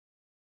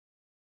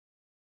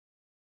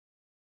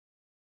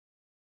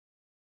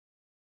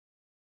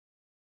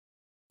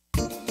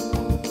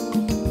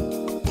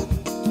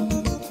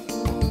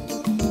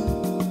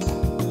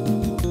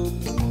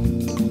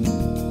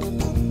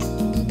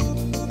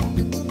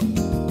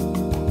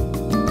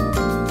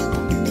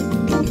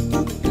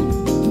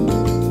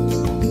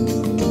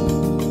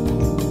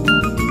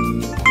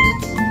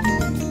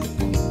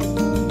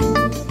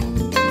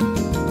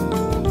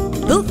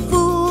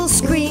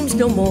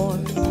more.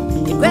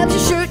 He grabs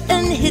his shirt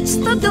and hits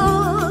the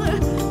door.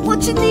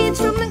 What she needs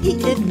from him he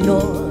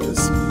ignores.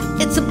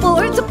 It's a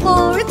bore, it's a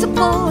bore, it's a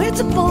bore, it's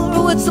a bore.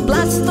 Oh, it's a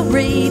blast the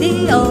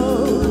radio.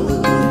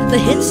 The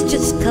hits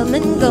just come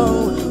and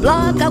go.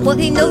 Block out what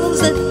he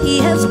knows that he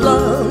has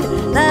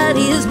blown, that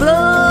he has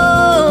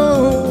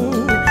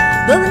blown.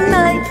 But the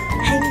night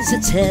hangs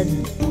its head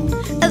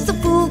as the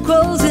fool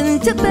crawls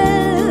into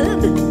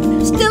bed.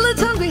 Still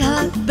its hungry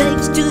heart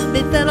begs to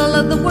be fed. All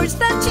of the words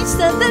that she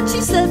said, that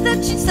she said,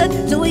 that she said.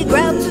 So he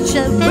grabs a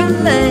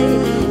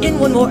Chevrolet in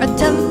one more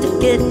attempt to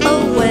get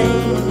away,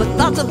 with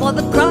thoughts of all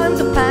the crimes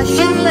of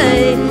passion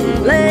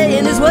lay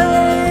in his way.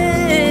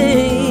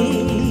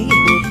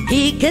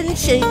 He can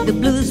shake the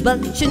blues,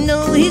 but you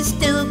know he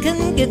still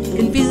can get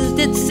confused.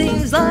 It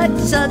seems like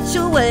such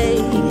a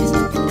waste,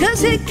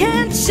 'cause he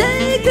can't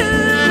shake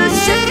her,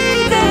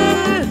 shake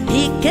her.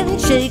 He can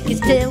shake his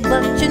tail,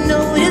 but you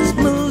know his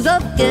moves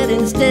are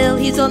getting stale.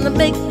 He's on the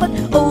make, but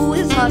oh,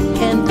 his heart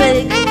can't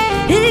fake.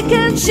 He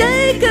can't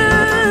shake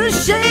her,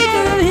 shake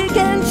her. He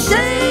can't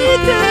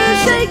shake her,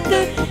 shake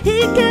her.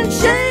 He can't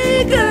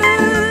shake her.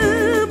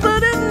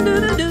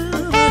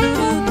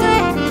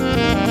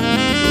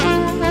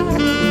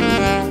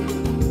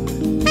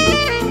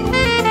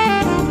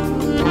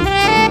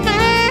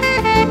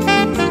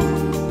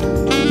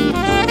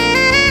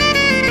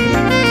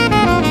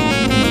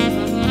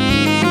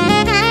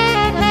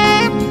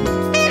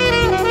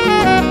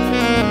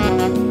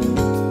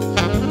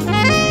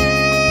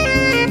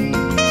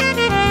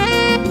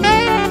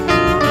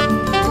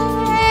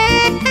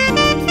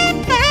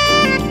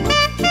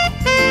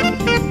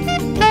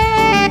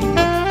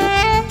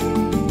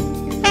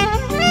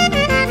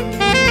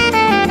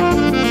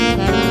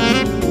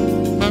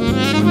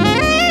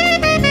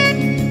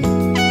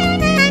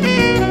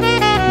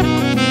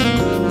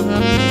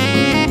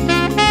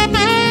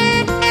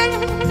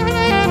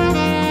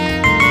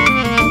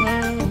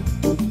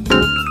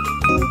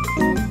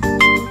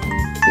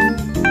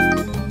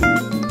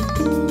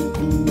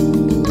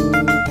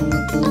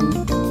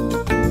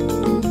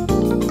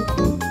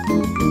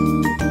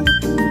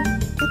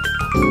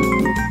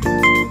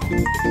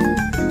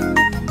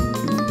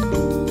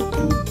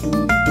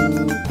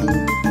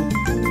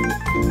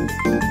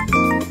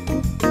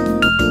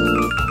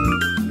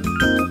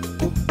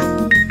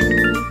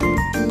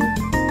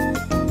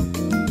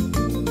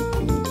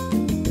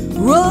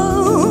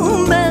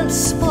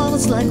 Romance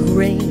falls like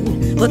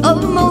rain, but all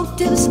the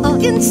motives are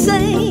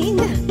insane.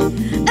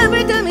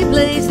 Every time he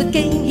plays the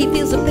game, he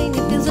feels the pain, he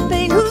feels the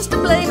pain. Who's to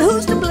blame,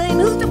 who's to blame,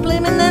 who's to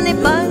blame? And then he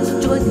finds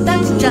a joy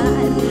that's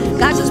jive.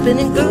 Guys are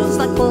spinning girls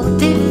like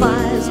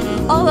 45s.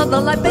 All of the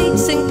light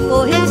baits sing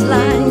for his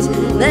lines.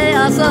 They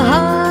are so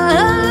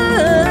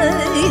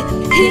high.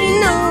 He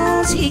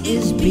knows he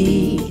is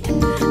beat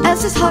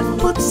as his heart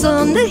puts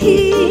on the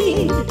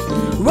heat.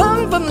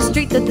 Run from the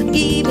street that don't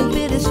even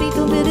fit his feet,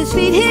 don't fit his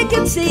feet. He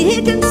can see,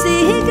 he can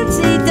see, he can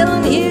see.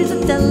 Down here's a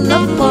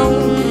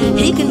telephone.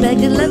 He can beg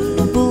to let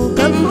the fool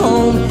come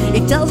home. He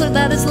tells her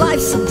that his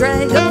life's a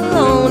drag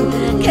alone,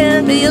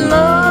 can't be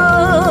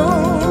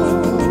alone.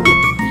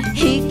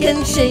 He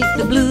can shake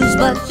the blues,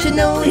 but you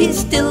know he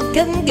still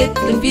can get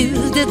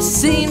confused. It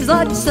seems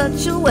like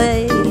such a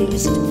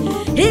waste.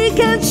 He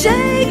can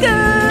shake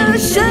her,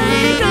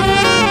 shake her.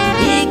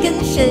 He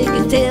can shake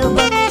a tail,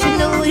 but you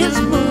know his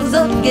moves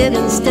are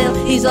getting stale.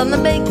 He's on the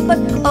make, but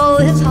oh,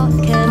 his heart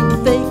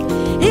can't fake.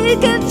 He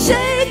can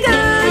shake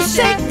her,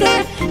 shake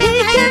her.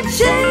 He can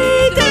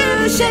shake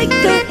her, shake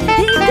her.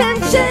 He can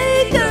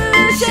shake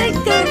her,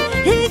 shake her.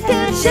 He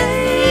can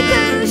shake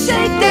her,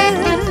 shake her.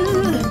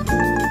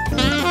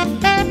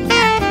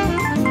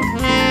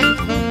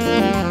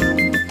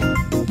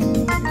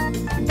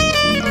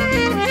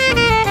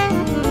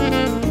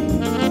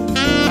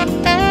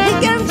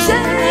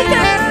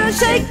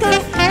 Shaker,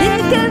 he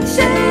can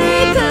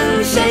shake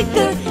her, shake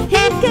her,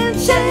 he can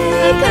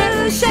shake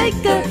her,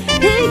 shake her.